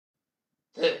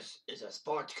This is a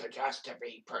sports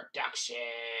catastrophe production.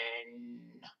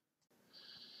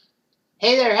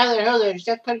 Hey there, hello there,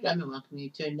 Jeff Cuddy. I'm welcoming you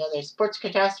to another sports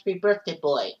catastrophe birthday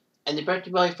boy. And the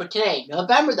birthday boy for today,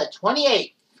 November the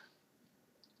 28th,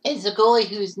 is a goalie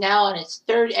who's now on his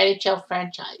third NHL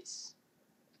franchise.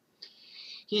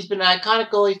 He's been an iconic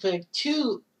goalie for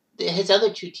his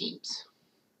other two teams.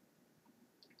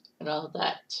 And all of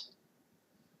that.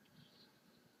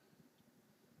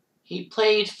 He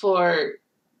played for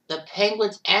the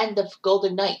Penguins and the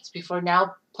Golden Knights before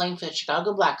now playing for the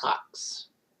Chicago Blackhawks.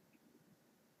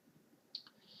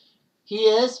 He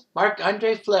is Marc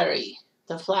Andre Fleury,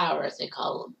 the Flower, as they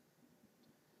call him.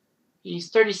 He's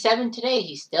 37 today.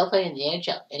 He's still playing in the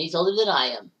NHL, and he's older than I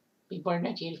am. Being born in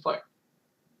 1984.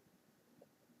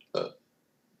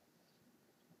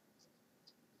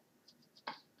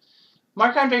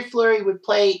 Marc Andre Fleury would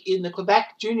play in the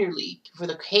Quebec Junior League for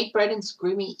the Cape Breton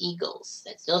Screaming Eagles.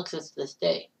 That still exists to this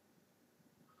day.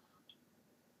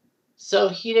 So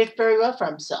he did very well for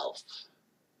himself.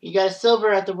 He got a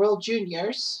silver at the World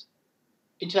Juniors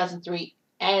in 2003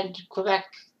 and Quebec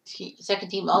second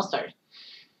team All-Star.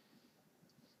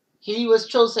 He was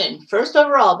chosen first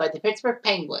overall by the Pittsburgh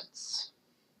Penguins.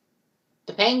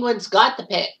 The Penguins got the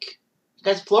pick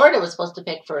because Florida was supposed to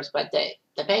pick first, but the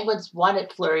Penguins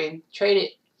wanted Fleury and traded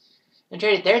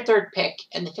their third pick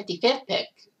and the 55th pick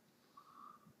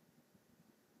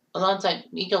alongside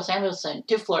Mikael Samuelsson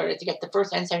to Florida to get the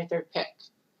first and 73rd pick.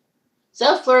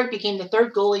 So Fleury became the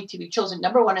third goalie to be chosen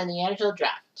number one in the NHL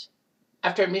draft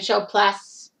after Michel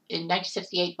Place in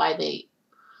 1968 by the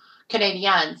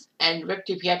Canadiens and Rick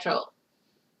DiPietro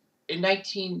in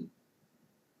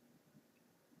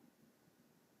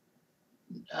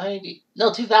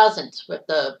 2000 with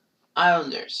the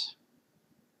Islanders.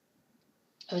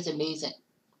 It was amazing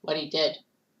what he did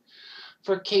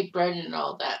for Cape Breton and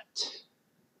all that.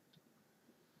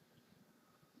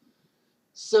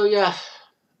 So yeah,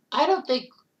 I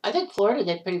think Florida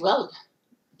did pretty well.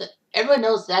 Everyone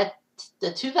knows that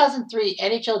the 2003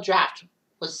 NHL draft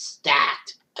was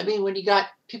stacked. I mean, when you got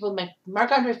people like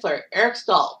Marc Andre Fleury, Eric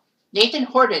Stahl, Nathan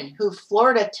Horton, who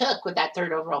Florida took with that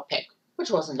third overall pick,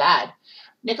 which wasn't bad,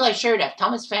 Nikolai Sherdov,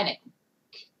 Thomas Vanek,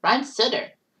 Ryan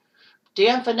Sutter,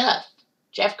 Dion Phaneuf,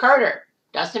 Jeff Carter,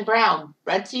 Dustin Brown,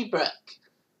 Brent Seabrook,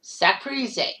 Zach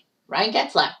Parise, Ryan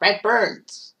Getzlaf, Brett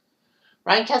Burns,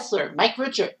 Ryan Kessler, Mike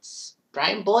Richards,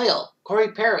 Brian Boyle,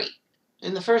 Corey Perry.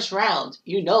 In the first round,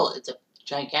 you know it's a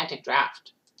gigantic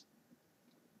draft.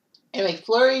 Anyway,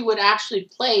 Fleury would actually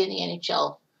play in the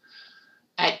NHL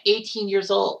at 18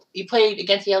 years old. He played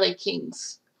against the LA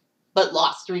Kings, but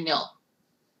lost 3-0.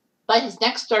 But his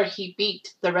next start, he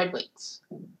beat the Red Wings.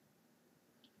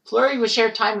 Fleury would share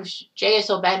time with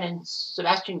J.S. Aubin and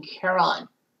Sebastian Caron,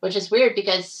 which is weird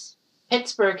because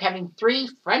Pittsburgh having 3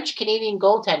 French-Canadian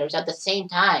goaltenders at the same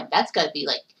time, that's got to be,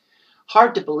 like,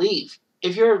 hard to believe.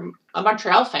 If you're a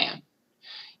Montreal fan,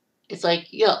 it's like,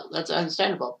 yo, that's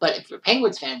understandable. But if you're a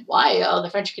Penguins fan, why the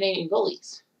French-Canadian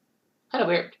goalies? Kind of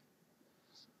weird.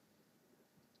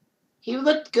 He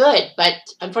looked good, but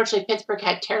unfortunately Pittsburgh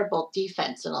had terrible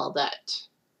defense and all that.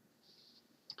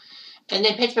 And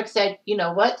then Pittsburgh said, you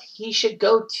know what? He should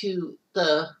go to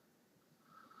the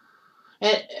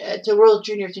World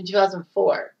Juniors in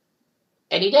 2004.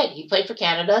 And he did. He played for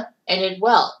Canada and did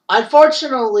well.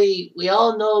 Unfortunately, we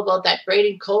all know about that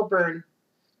Braden Coburn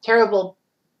that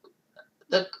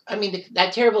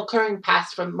terrible curling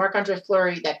pass from Marc Andre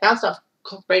Fleury that bounced off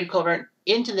Braden Coburn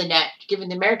into the net, giving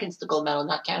the Americans the gold medal,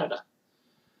 not Canada.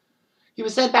 He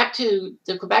was sent back to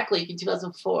the Quebec League in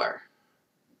 2004.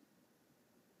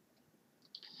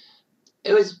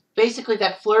 It was basically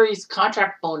that Fleury's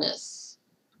contract bonus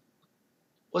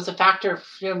was a factor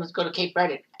for him to go to Cape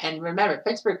Breton. And remember,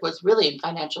 Pittsburgh was really in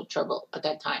financial trouble at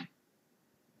that time.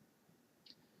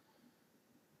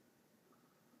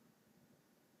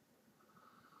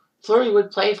 Fleury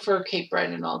would play for Cape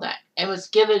Breton and all that, and was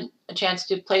given a chance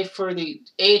to play for the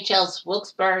AHL's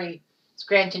Wilkes-Barre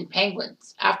Scranton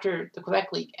Penguins after the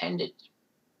Quebec League ended.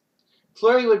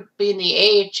 Fleury would be in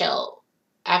the AHL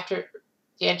after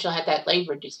the NHL had that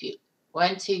labor dispute.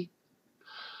 Once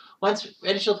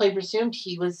NHL play resumed,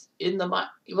 he was in the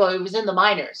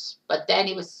minors, but then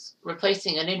he was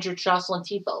replacing an injured Jocelyn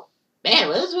Thibault. Man,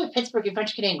 well, this was with Pittsburgh and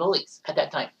French Canadian goalies at that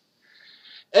time.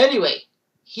 Anyway,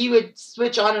 he would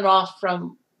switch on and off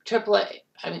from from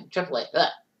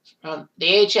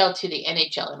the AHL to the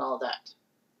NHL and all that.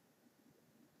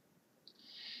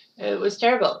 It was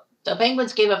terrible. The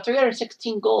Penguins gave up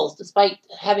 316 goals despite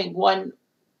having Mario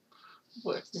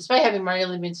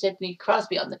Lemieux and Sidney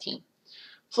Crosby on the team.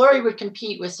 Fleury would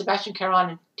compete with Sebastian Caron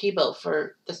and Thibault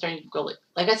for the starting goalie.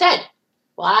 Like I said,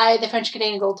 Why the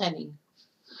French-Canadian goaltending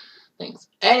things?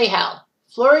 Anyhow,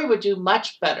 Fleury would do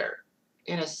much better,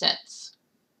 in a sense.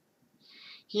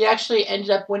 He actually ended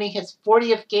up winning his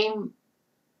 40th game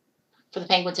for the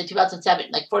Penguins in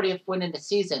 2007, like 40th win in the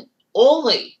season.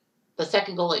 Only the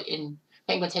second goalie in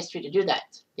Penguins history to do that.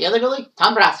 The other goalie,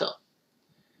 Tom Brasso.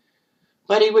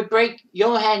 But he would break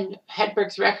Johan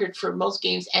Hedberg's record for most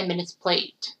games and minutes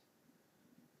played.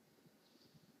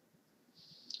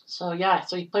 So yeah,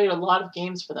 so he played a lot of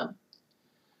games for them.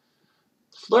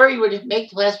 Fleury would make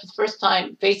the playoffs for the first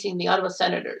time facing the Ottawa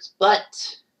Senators,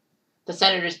 but the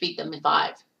Senators beat them in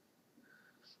 5.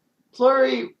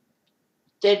 Fleury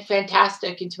did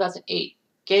fantastic in 2008,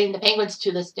 getting the Penguins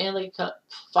to the Stanley Cup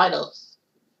Finals.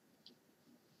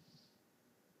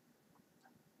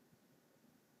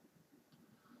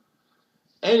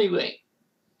 Anyway,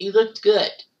 he looked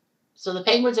good. So the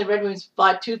Penguins and Red Wings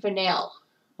fought tooth and nail.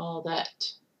 All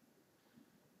that.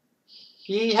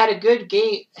 He had a good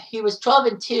game. He was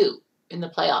 12-2 in the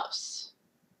playoffs.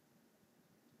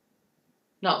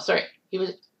 No, sorry.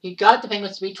 He got the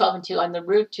Penguins to be 12-2 on the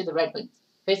route to the Red Wings.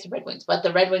 Face the Red Wings, but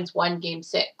the Red Wings won Game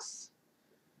 6.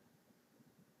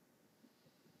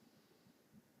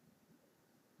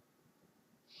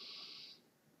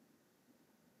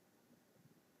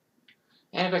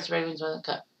 And of course, the Red Wings won the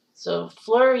Cup. So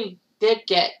Fleury did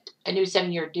get a new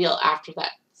 7-year deal after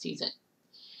that season.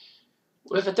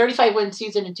 With a 35-win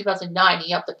season in 2009,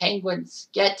 he helped the Penguins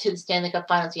get to the Stanley Cup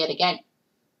Finals yet again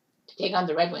to take on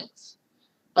the Red Wings.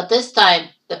 But this time,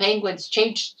 the Penguins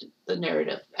changed the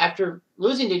narrative. After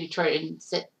losing to Detroit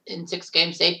in 6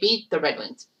 games, they beat the Red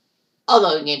Wings.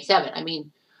 Although in Game 7, I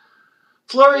mean,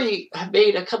 Fleury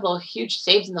made a couple of huge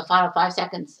saves in the final 5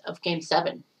 seconds of Game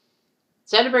 7.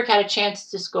 Zetterberg had a chance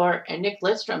to score, and Nick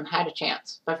Lidstrom had a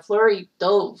chance. But Fleury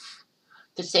dove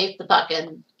to save the puck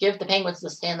and give the Penguins the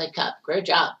Stanley Cup. Great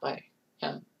job by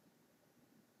him.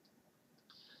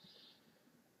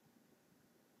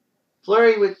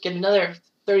 Fleury would get another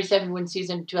 37-win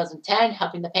season in 2010,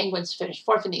 helping the Penguins finish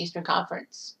 4th in the Eastern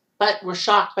Conference, but were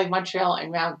shocked by Montreal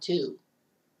in round 2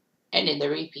 and in the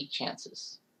repeat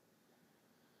chances.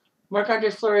 Marc Andre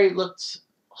Fleury looked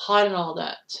hot and all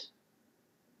that.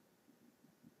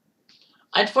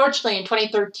 Unfortunately, in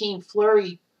 2013,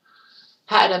 Fleury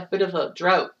had a bit of a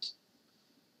drought.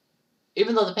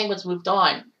 Even though the Penguins moved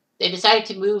on, they decided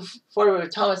to move forward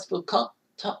with Thomas Faucon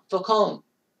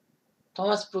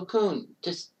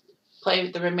to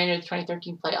play the remainder of the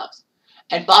 2013 playoffs.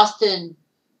 And Boston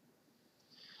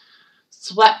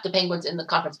swept the Penguins in the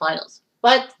conference finals.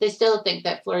 But they still think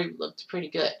that Fleury looked pretty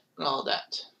good and all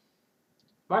that.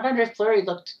 Marc Andre Fleury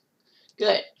looked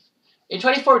good. In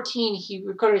 2014, he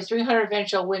recorded his 300th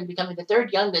NHL win, becoming the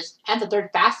 3rd youngest and the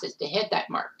 3rd fastest to hit that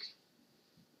mark.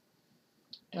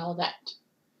 And all that.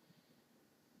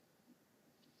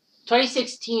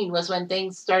 2016 was when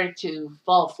things started to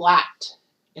fall flat,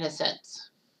 in a sense.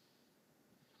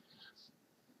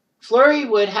 Fleury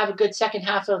would have a good second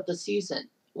half of the season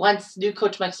once new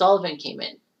coach Mike Sullivan came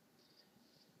in.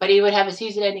 But he would have a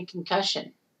season-ending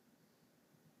concussion.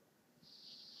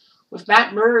 With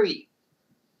Matt Murray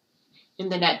in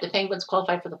the net, the Penguins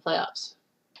qualified for the playoffs.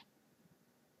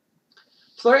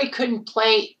 Fleury couldn't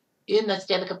play in the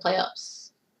Stanley Cup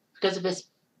playoffs because of his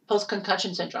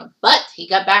post-concussion syndrome, but he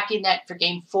got back in net for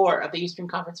Game 4 of the Eastern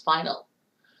Conference Final.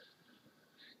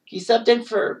 He subbed in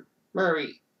for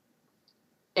Murray,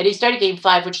 and he started Game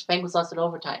 5, which the Penguins lost in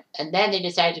overtime, and then they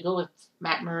decided to go with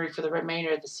Matt Murray for the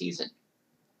remainder of the season,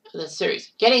 for the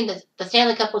series. Getting the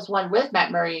Stanley Cup was won with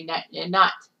Matt Murray and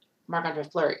not Marc Andre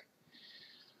Fleury.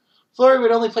 Fleury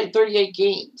would only play 38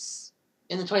 games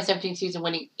in the 2017 season,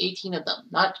 winning 18 of them.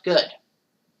 Not good.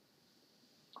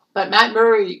 But Matt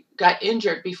Murray got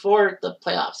injured before the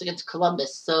playoffs against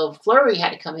Columbus, so Fleury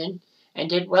had to come in and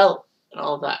did well and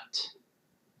all that.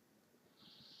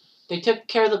 They took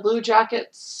care of the Blue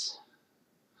Jackets,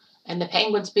 and the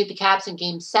Penguins beat the Caps in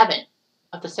Game 7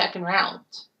 of the second round.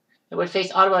 They would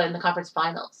face Ottawa in the conference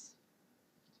finals.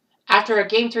 After a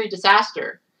Game 3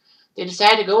 disaster, they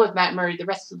decided to go with Matt Murray the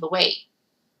rest of the way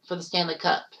for the Stanley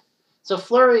Cup. So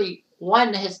Fleury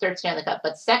won his 3rd Stanley Cup,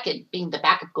 but 2nd being the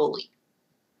backup goalie.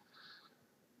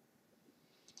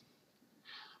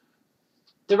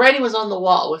 The writing was on the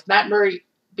wall with Matt Murray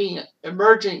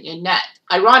emerging in net.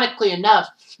 Ironically enough,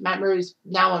 Matt Murray's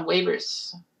now on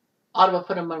waivers. Ottawa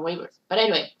put him on waivers. But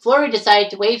anyway, Fleury decided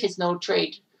to waive his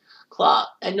no-trade clause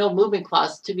and no movement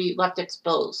clause to be left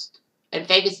exposed. And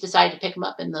Vegas decided to pick him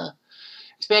up in the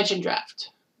expansion draft.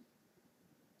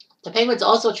 The Penguins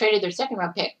also traded their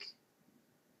 2nd-round pick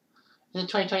in the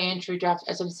 2020 entry draft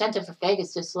as an incentive for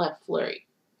Vegas to select Fleury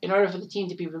in order for the team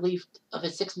to be relieved of a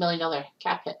 $6 million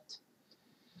cap hit.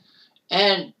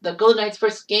 And the Golden Knights'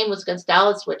 first game was against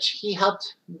Dallas, which he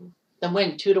helped them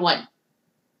win 2-1.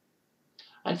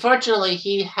 Unfortunately,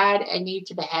 he had a knee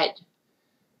to the head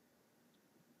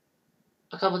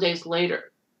a couple days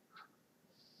later.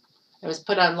 It was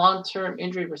put on long-term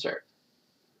injury reserve.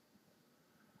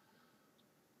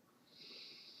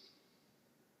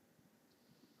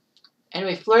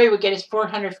 Anyway, Fleury would get his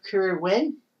 400th career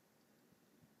win.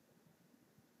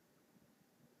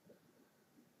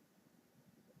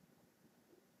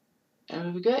 And it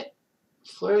would be good.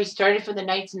 Fleury started for the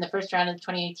Knights in the first round of the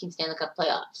 2018 Stanley Cup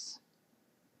playoffs.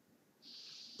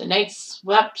 The Knights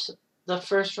swept the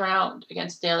first round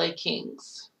against the LA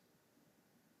Kings.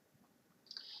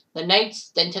 The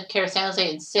Knights then took care of San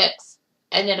Jose in 6.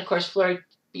 And then, of course, Fleury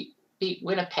beat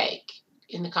Winnipeg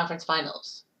in the conference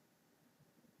finals.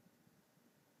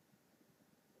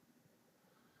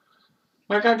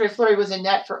 Marc Andre Fleury was in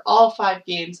net for all 5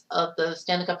 games of the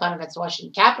Stanley Cup final against the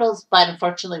Washington Capitals, but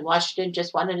unfortunately Washington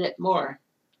just wanted it more.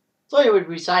 Fleury would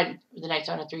resign with the Knights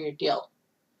on a 3-year deal.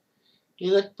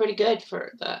 He looked pretty good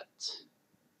for that.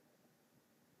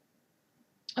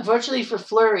 Unfortunately for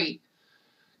Fleury,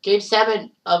 Game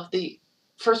 7 of the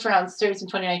first round series in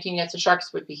 2019 against the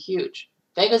Sharks would be huge.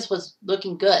 Vegas was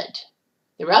looking good.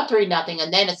 They were up 3-0,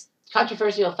 and then a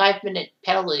controversial 5-minute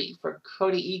penalty for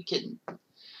Cody Eakin,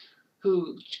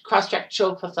 who cross-checked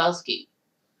Joe Pavelski.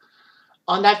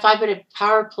 On that 5-minute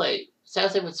power play, San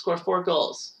Jose would score 4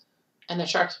 goals, and the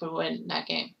Sharks would win that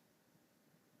game.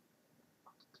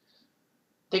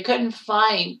 They couldn't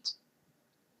find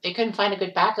a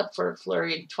good backup for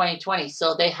Fleury in 2020,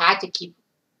 so they had to keep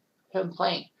him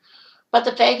playing.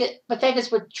 But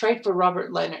Vegas would trade for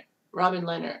Robin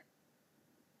Leonard,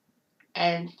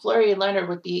 and Fleury and Leonard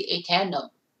would be a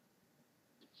tandem.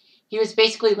 He was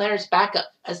basically Leonard's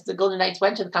backup as the Golden Knights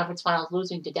went to the conference finals,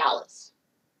 losing to Dallas.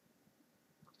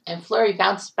 And Fleury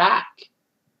bounced back.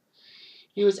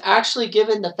 He was actually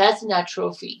given the Vezina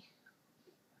Trophy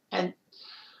and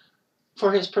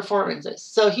for his performances.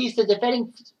 So he's the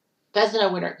defending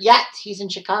Vezina winner, yet he's in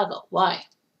Chicago. Why?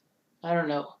 I don't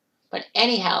know. But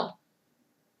anyhow,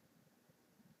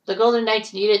 the Golden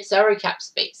Knights needed salary cap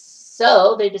space.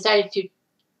 So Vegas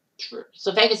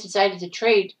decided to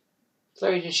trade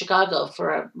Fleury to Chicago for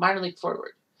a minor league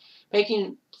forward,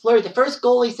 making Fleury the first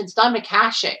goalie since Dominik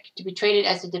Hasek to be traded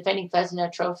as the defending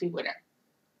Vezina Trophy winner.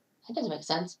 That doesn't make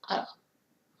sense. I don't know.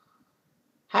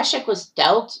 Hasek was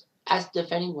dealt as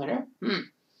defending winner?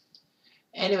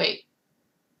 Anyway,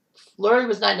 Fleury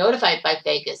was not notified by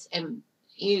Vegas, and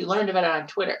he learned about it on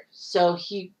Twitter. So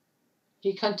he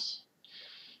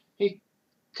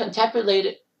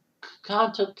contemplated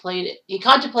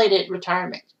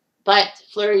retirement. But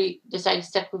Fleury decided to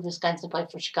stick with his guns and play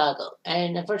for Chicago.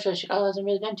 And unfortunately, Chicago hasn't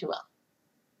really done too well.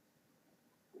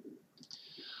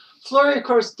 Fleury, of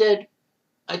course, did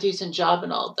a decent job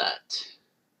and all that.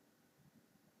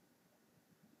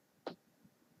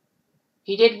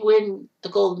 He did win the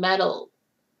gold medal.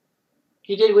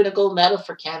 He did win a gold medal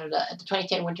for Canada at the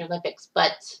 2010 Winter Olympics,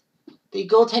 but the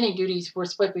goaltending duties were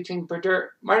split between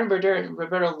Martin Brodeur and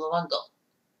Roberto Luongo.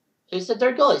 He was the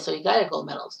third goalie, so he got a gold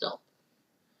medal still.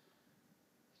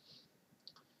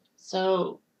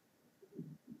 So,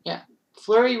 yeah,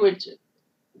 Fleury would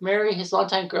marry his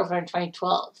longtime girlfriend in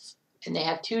 2012, and they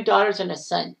have 2 daughters and a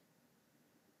son.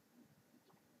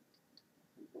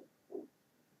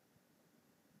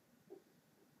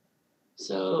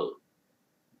 So,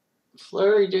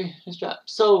 Fleury doing his job.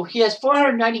 So, he has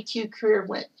 492 career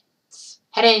wins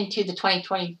heading into the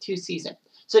 2022 season.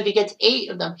 So, if he gets 8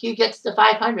 of them, he gets the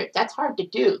 500. That's hard to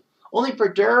do. Only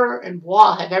Brodeur and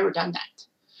Waugh have ever done that.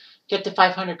 Get to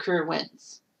 500 career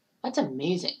wins. That's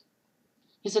amazing.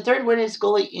 He's the 3rd winningest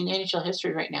goalie in NHL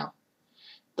history right now.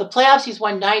 The playoffs, he's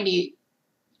won 90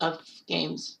 of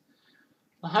games.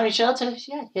 How many shutouts?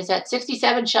 Yeah, he's had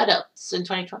 67 shutouts in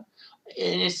 2020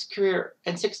 in his career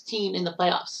and 16 in the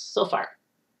playoffs so far.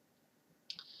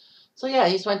 So yeah,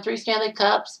 he's won 3 Stanley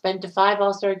Cups, been to 5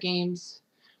 All-Star games,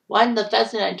 won the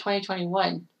Vezina in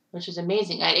 2021, which is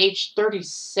amazing. At age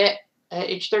 36,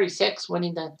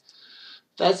 winning the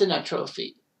Vezina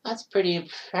Trophy. That's pretty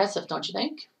impressive, don't you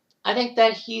think? I think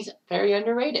that he's very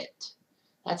underrated.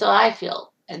 That's how I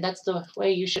feel. And that's the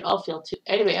way you should all feel too.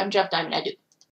 Anyway, I'm Jeff Diamond. I do.